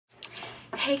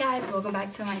Hey guys, welcome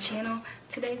back to my channel.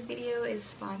 Today's video is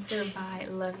sponsored by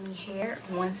Luvme Hair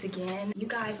once again. You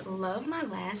guys love my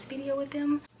last video with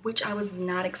them, which I was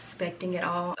not expecting at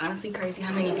all. Honestly, crazy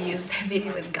how many views that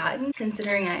video has gotten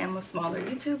considering I am a smaller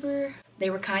YouTuber. They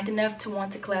were kind enough to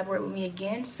want to collaborate with me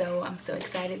again, so I'm so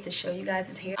excited to show you guys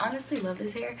this hair. I honestly love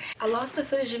this hair. I lost the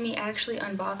footage of me actually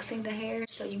unboxing the hair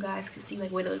so you guys can see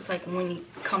like what it looks like when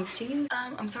it comes to you.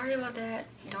 I'm sorry about that.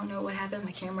 Don't know what happened.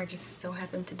 My camera just so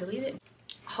happened to delete it.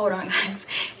 Hold on guys,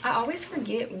 I always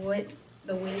forget what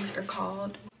the wigs are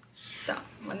called, so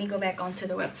let me go back onto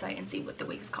the website and see what the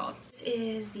wig is called. This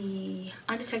is the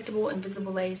Undetectable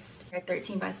Invisible Lace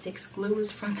 13x6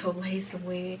 glueless frontal lace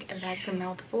wig, and that's a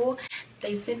mouthful.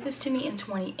 They sent this to me in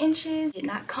 20 inches. It did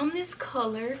not come this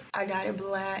color. I dyed it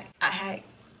black. I had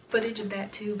footage of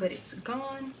that too, but it's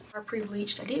gone. Are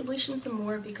pre-bleached. I did bleach them some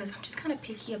more because I'm just kind of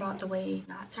picky about the way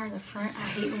knots are in the front. I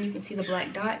hate when you can see the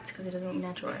black dots because it doesn't look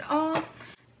natural at all.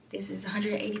 This is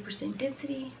 180%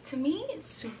 density. To me,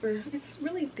 it's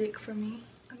really thick for me.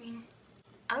 I mean,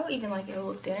 I would even like it a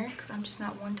little thinner because I'm just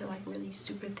not one to like really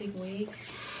super thick wigs.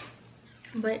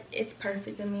 But it's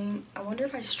perfect. I mean, I wonder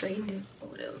if I straightened it,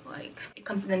 what would it look like? It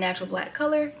comes in the natural black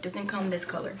color. Doesn't come this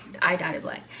color. I dyed it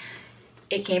black.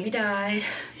 It can be dyed.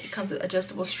 It comes with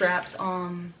adjustable straps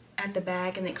at the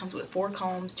back, and it comes with 4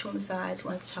 combs, 2 on the sides,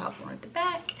 1 at the top, 1 at the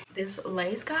back. This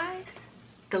lace, guys,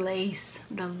 the lace.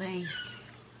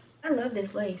 I love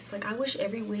this lace. Like, I wish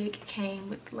every wig came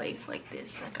with lace like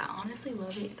this. Like, I honestly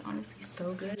love it. It's honestly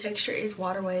so good. The texture is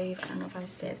water wave. I don't know if I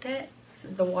said that. This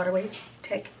is the water wave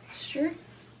texture,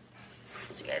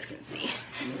 so you guys can see.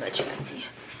 Let me let you guys see.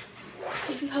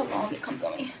 This is how long it comes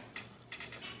on me.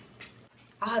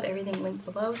 I'll have everything linked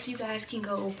below so you guys can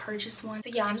go purchase one. So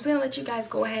yeah, I'm just gonna let you guys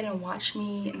go ahead and watch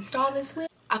me install this wig.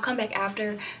 I'll come back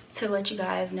after to let you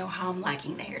guys know how I'm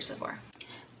liking the hair so far.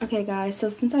 Okay guys, so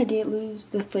since I did lose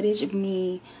the footage of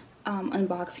me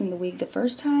unboxing the wig the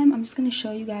first time, I'm just gonna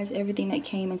show you guys everything that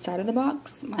came inside of the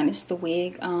box minus the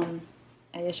wig. I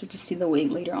guess you'll just see the wig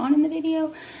later on in the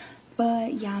video.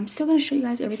 But yeah, I'm still gonna show you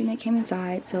guys everything that came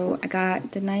inside. So I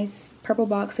got the nice purple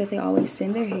box that they always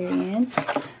send their hair in.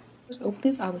 First open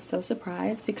this, I was so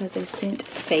surprised because they sent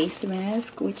face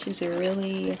mask, which is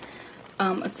really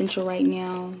essential right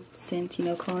now since, you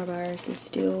know, coronavirus is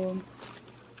still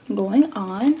going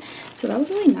on. So that was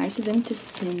really nice of them to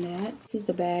send that. This is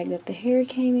the bag that the hair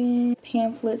came in,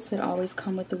 pamphlets that always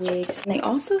come with the wigs. And they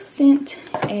also sent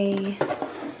a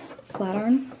flat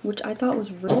iron, which I thought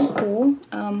was really cool.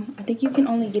 I think you can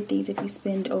only get these if you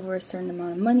spend over a certain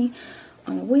amount of money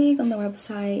on a wig on the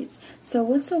website. So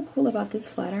what's so cool about this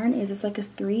flat iron is it's like a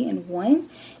 3-in-1.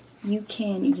 You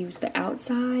can use the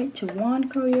outside to wand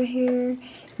curl your hair.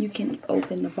 You can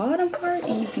open the bottom part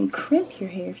and you can crimp your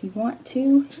hair if you want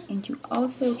to. And you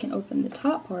also can open the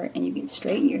top part and you can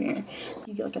straighten your hair.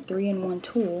 You get like a 3-in-1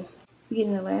 tool. You get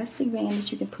an elastic band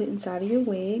that you can put inside of your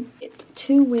wig. Get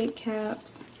 2 wig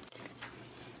caps.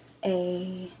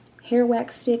 A hair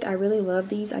wax stick. I really love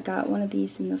these. I got one of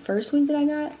these in the first wig that I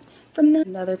got from them.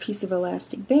 Another piece of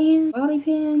elastic band, bobby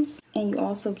pins, and you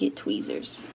also get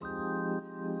tweezers.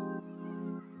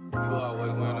 You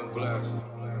always wearing them glasses.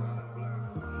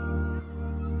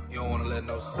 You don't want to let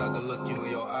no sucker look you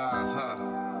in your eyes, huh?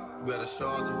 You better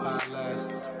charge them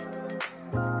eyelashes.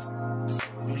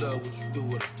 You love what you do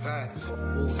with a pass.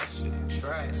 Ooh, that shit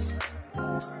trash.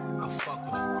 I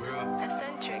fuck with you, girl.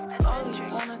 Eccentric. All you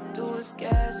wanna do is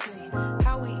gas me.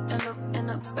 How we end up in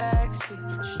the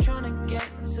backseat. Just trying to get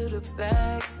to the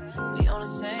bag. We on the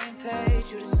same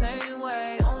page, you the same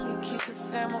way. Only keep your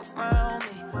fam around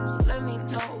me. So let me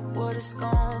know what it's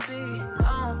gonna be.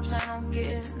 I don't plan on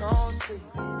getting no sleep.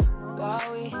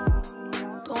 While we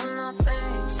doing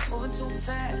nothing, moving too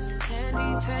fast.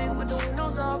 Candy paint with the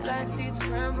windows all black, seats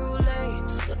creme brulee.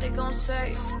 What they gon'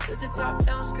 say? With the top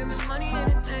down, screaming money,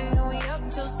 anything. And we up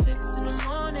till 6 in the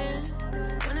morning.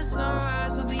 When the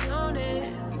sunrise, we'll be on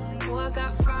it. Oh, I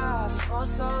got 5, all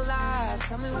so live.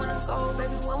 Tell me when to go,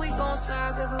 baby, when we gon'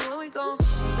 slide, baby, when we gon'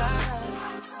 slide.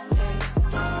 Yeah.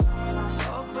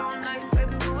 Up all night,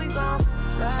 baby, when we gon'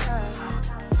 slide.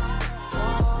 Oh,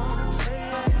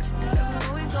 yeah, baby,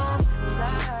 when we gon'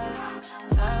 slide,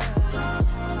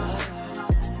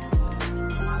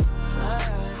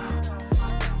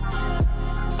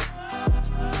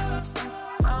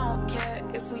 I don't care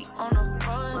if we on a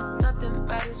run, nothing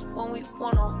matters when we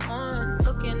one-on-one.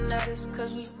 Looking at us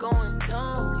cause we going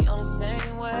dumb. We on the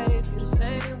same wave, you the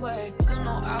same way. You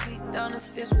know I'll be down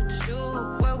if it's with you.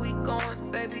 Where we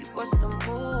going, baby, what's the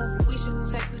move? We should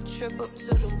take a trip up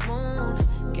to the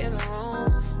moon. Get a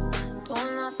room,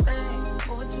 doing nothing,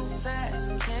 moving too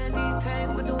fast. Candy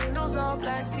paint with the windows all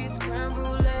black, seats creme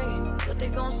brulee. What they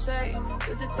gon' gon' say?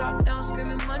 With the top down,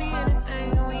 screaming money,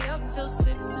 anything. And we up till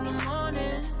 6 in the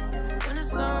morning. When the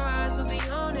sunrise, we'll be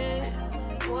on it.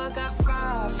 Oh, I got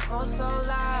 5, oh so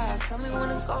live. Tell me when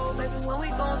to go, baby, when we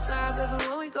gon' slide, baby,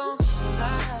 when we gon'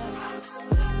 slide.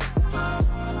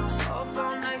 Up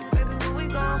all night, baby, when we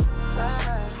gon'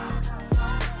 slide.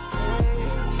 Hey,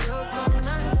 up all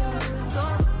night, baby, when we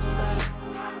gon' slide.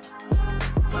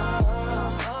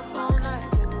 Up all night,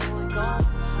 baby, when we gon'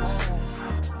 slide.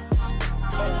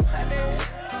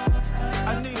 I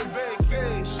need a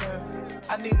vacation.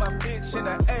 I need my bitch in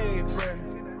an apron.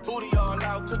 Booty all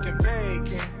out cooking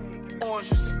bacon. Orange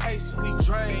juice and ace, we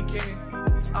drinking.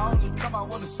 I only come out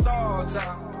when the stars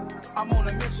out. I'm on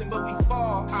a mission, but we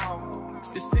fall out.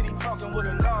 The city talking with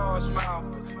a large mouth.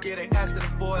 Yeah, they after the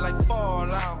boy like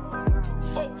Fallout.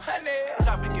 400.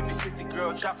 Drop it, give me 50,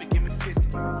 girl. Drop it, give me 50.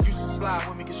 You should slide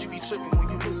with me, cause you be tripping when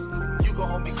you miss me. You gon'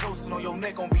 hold me close and on your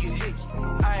neck gon' be a hickey.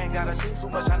 I ain't gotta do too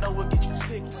much, I know what get you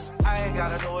sticky. I ain't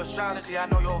gotta know astrology, I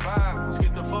know your vibe.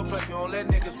 Skip the footprint, you don't let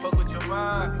niggas fuck with your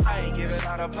mind. I ain't giving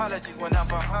out apologies when I'm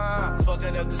behind.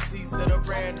 Fucking up the seats of the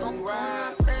brand new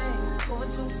ride.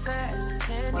 Moving too fast,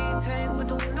 candy paint with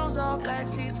the windows all black,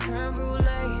 seats creme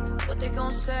brulee. What they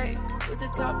gon' say? With the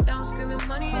top down, screaming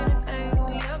money, anything.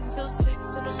 We up till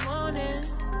 6 in the morning.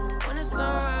 When the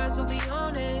sunrise, we'll be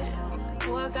on it.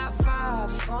 Oh, I got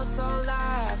 5, oh so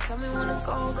live. Tell me when to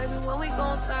go, baby, when we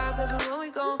gon' slide, baby, when we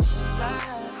gon'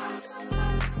 slide.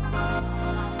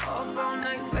 Up all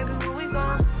night, baby, when we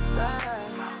gon' slide.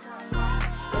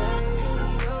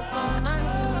 Hey, up all night,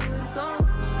 when we gon'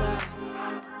 slide.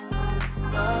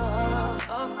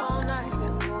 Up all night,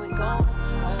 baby, when we gon'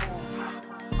 slide.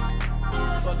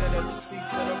 Fucking up the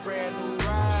seats of the brand new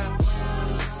ride.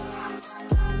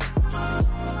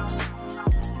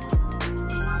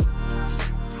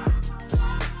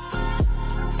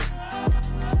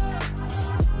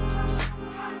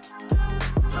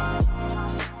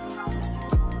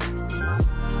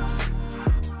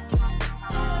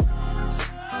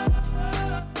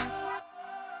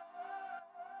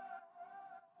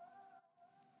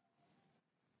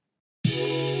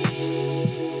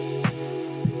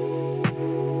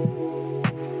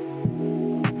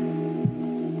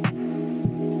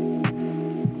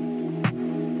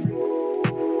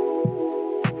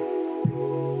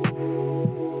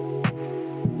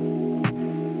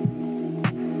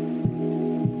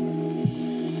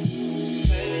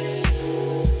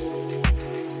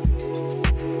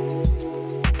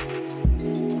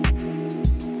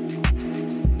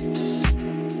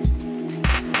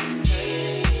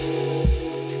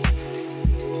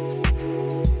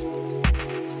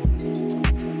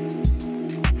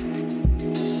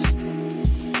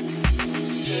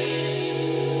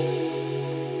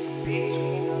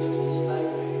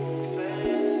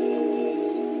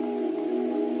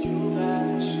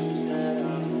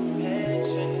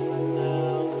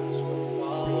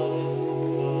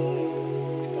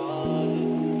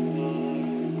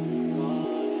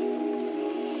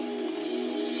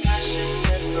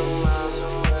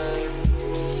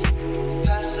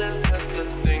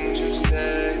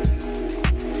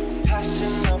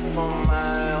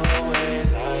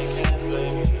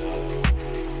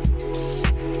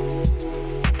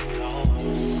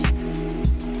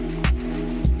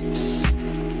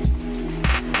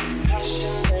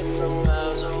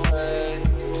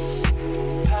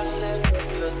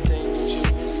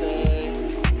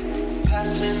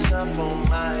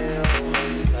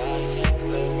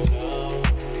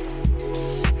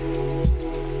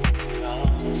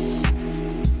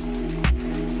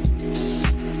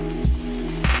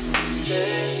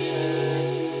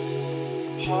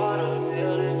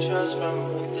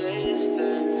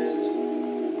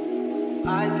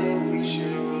 I think we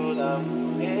should rule out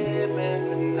commitment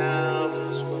for now,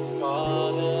 'cause we're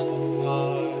falling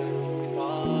apart,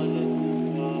 falling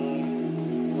apart,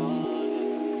 falling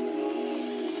apart.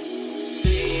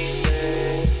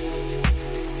 Leaving,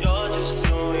 you're just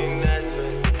doing that to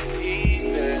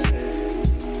leave it.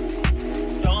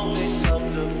 Don't pick up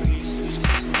the pieces,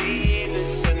 just leave it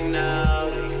for now.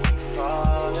 They keep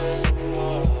falling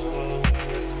apart.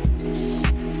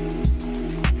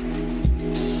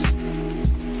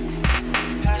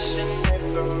 Passionate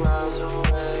from miles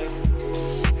away,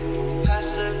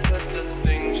 passive with the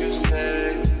things you say,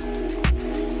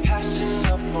 passing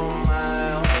up on my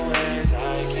own ways. I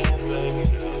can't blame you,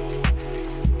 no.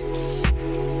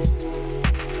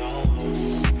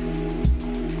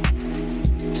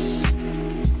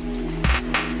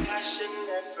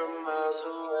 Passionate from miles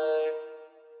away,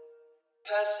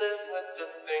 passive with the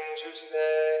things you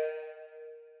say,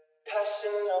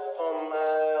 passing up on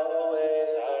my own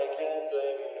ways. I can't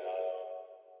blame you, no.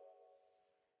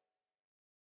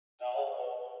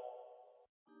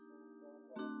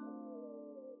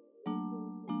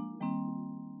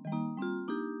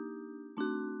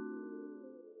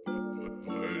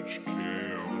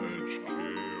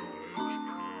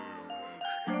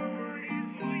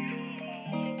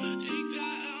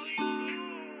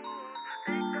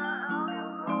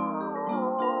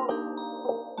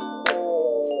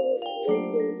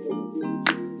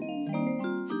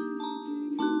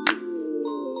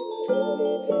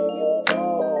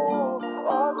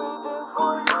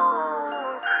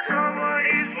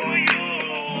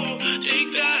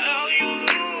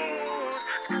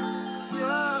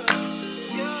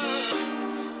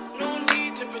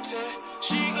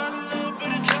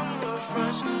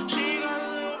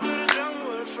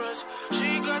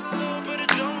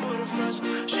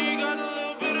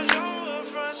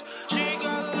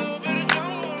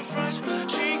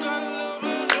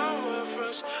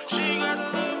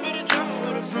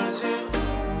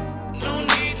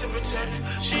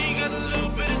 She got a little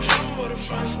bit of drama with her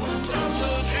friends. Tell a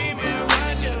little dream and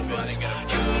ride the bus.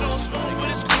 You don't smoke, but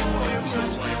it's cool with your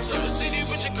friends. Summer city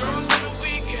with your girls on the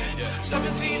weekend.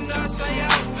 17 nights, I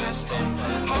out past 10.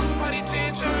 House party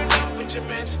 10, turn up with your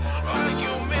mans.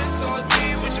 Arguments all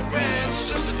day with your friends.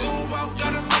 Just to go out,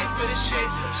 gotta fight for this shit.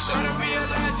 Gotta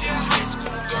realize you're a high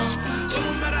school girl.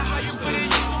 Don't matter how you put it,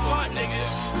 used to fuck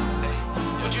niggas.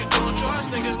 But you don't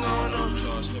trust niggas, no, no.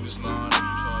 Trust niggas, no, no.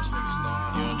 Trust niggas, no.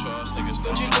 You don't trust niggas, no.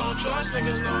 But you don't trust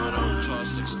niggas, no, no.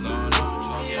 Trust niggas, no, no.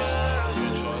 Yeah. You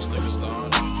don't trust niggas, no, no.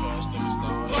 Trust niggas, no.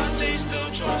 But they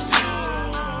still trust you.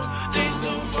 They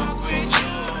still fuck with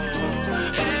you.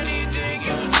 Anything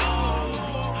you do,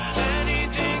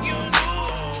 anything you do,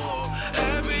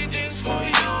 everything's for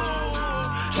you.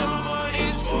 Drama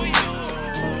is for you.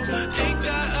 Take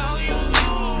that L you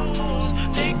lose.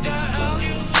 Take that L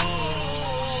you lose.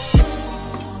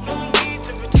 No need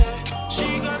to pretend. She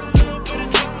got a little bit of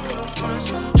drama with her friends.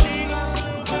 She got a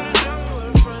little bit of drama with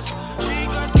her friends. She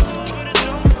got a little bit of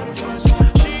drama with her friends.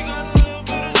 She got a little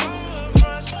bit of drama with her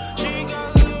friends. She got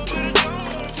a little bit of drama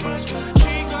with her friends.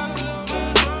 She got a little bit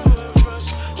of drama with her friends.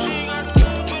 She got a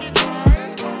little bit of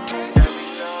drama. Every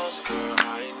lost girl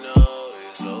I know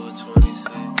is over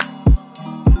 26.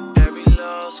 Every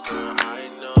lost girl I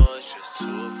know is just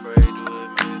too afraid to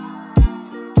admit it.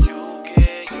 You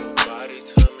get your body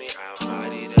to me, I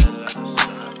body that like a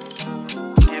savage.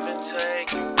 Give and take,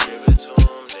 you give it to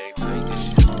them, they take this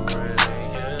shit for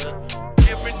granted, yeah.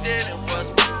 Different than it was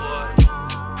before.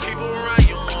 People around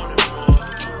you wanting more.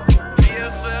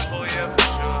 BFF, oh yeah, for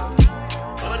sure.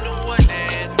 Wonder what they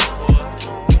in it for.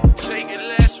 Take it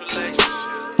less, relax your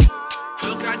shit.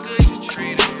 Look how good you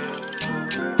treated him.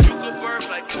 You could birth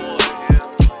like 4 of him.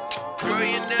 Girl,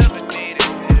 you never needed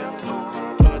him.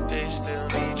 But they still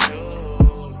need you.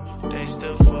 They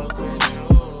still fuck with you.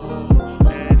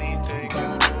 Anything you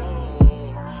do,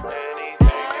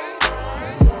 anything you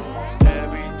do,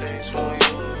 everything's for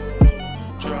you.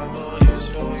 Drama is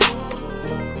for you.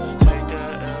 Take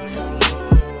that L you lose.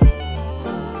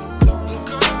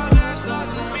 Girl, that's not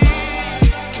me.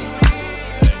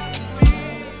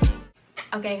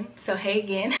 Okay, so hey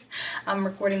again. I'm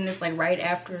recording this like right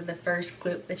after the first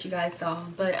clip that you guys saw,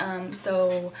 but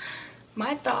so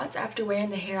my thoughts after wearing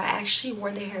the hair. I actually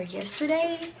wore the hair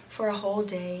yesterday for a whole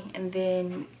day, and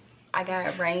then I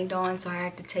got rained on, so I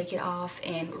had to take it off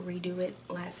and redo it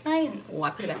last night, and well, I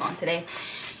put it back on today.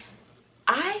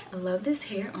 I love this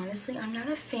hair, honestly. I'm not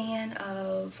a fan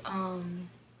of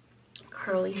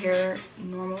curly hair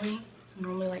normally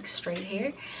like straight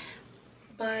hair,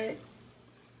 but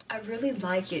I really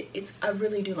like it. I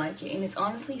really do like it, and it's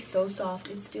honestly so soft.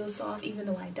 It's still soft even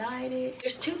though I dyed it.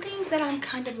 There's two things that I'm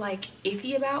kind of like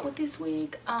iffy about with this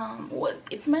wig. Well,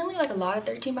 it's mainly like a lot of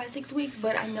 13x6 wigs,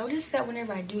 but I noticed that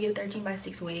whenever I do get a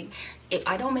 13x6 wig, if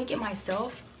I don't make it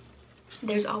myself,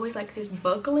 there's always like this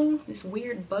buckling, this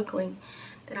weird buckling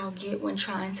that I'll get when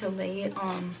trying to lay it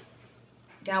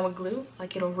down with glue.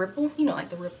 Like it'll ripple, you know, like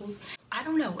the ripples. I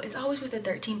don't know, it's always with the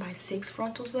 13x6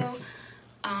 frontals though.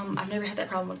 I've never had that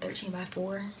problem with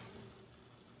 13x4,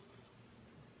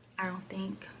 I don't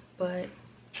think, but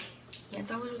yeah,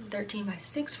 it's always with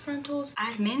 13x6 frontals.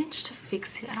 I've managed to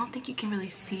fix it. I don't think you can really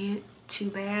see it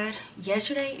too bad.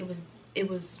 Yesterday it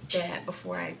was bad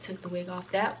before I took the wig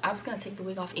off. That I was gonna take the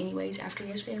wig off anyways after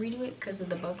yesterday and redo it because of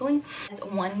the buckling. That's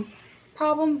one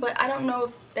problem, but I don't know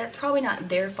if that's probably not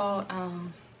their fault.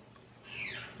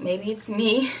 Maybe it's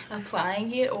me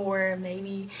applying it, or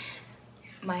maybe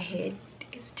my head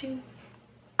is too,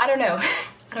 I don't know.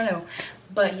 I don't know,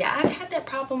 but yeah, I've had that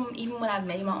problem even when I've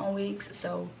made my own wigs,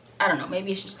 so I don't know,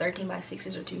 maybe it's just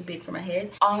 13x6s are too big for my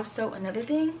head. Also, another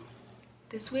thing,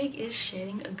 this wig is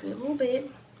shedding a good little bit.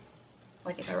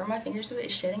 Like if I run my fingers through it,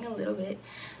 it's shedding a little bit,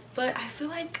 but I feel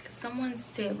like someone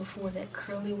said before that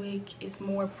curly wig is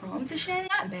more prone to shedding.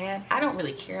 Not bad. I don't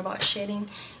really care about shedding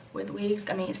with wigs.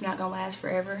 I mean, it's not gonna last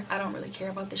forever. I don't really care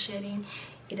about the shedding.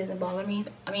 It doesn't bother me.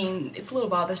 I mean, it's a little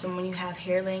bothersome when you have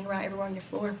hair laying around everywhere on your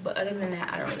floor, but other than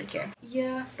that, I don't really care.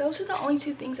 Yeah, those are the only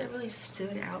two things that really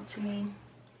stood out to me.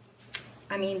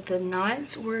 I mean, the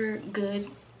knots were good.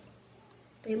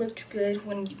 They looked good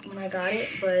when I got it,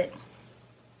 but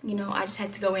you know, I just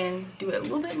had to go in and do it a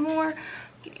little bit more.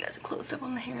 Give you guys a close up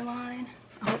on the hairline.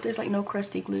 I hope there's like no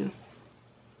crusty glue.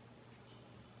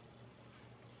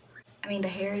 I mean, the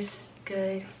hair is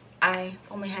good. I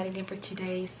only had it in for 2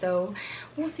 days, so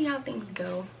we'll see how things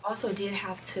go. Also did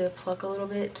have to pluck a little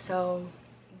bit, so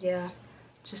yeah,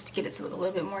 just to get it to look a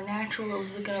little bit more natural. It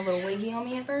was looking a little wiggy on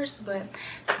me at first, but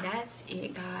that's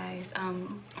it, guys.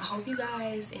 I hope you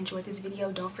guys enjoyed this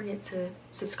video. Don't forget to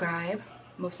subscribe,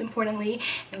 most importantly,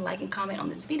 and like and comment on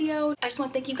this video. I just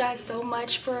want to thank you guys so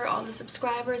much for all the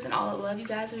subscribers and all the love you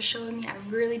guys are showing me. I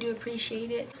really do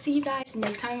appreciate it. See you guys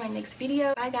next time in my next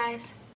video. Bye, guys.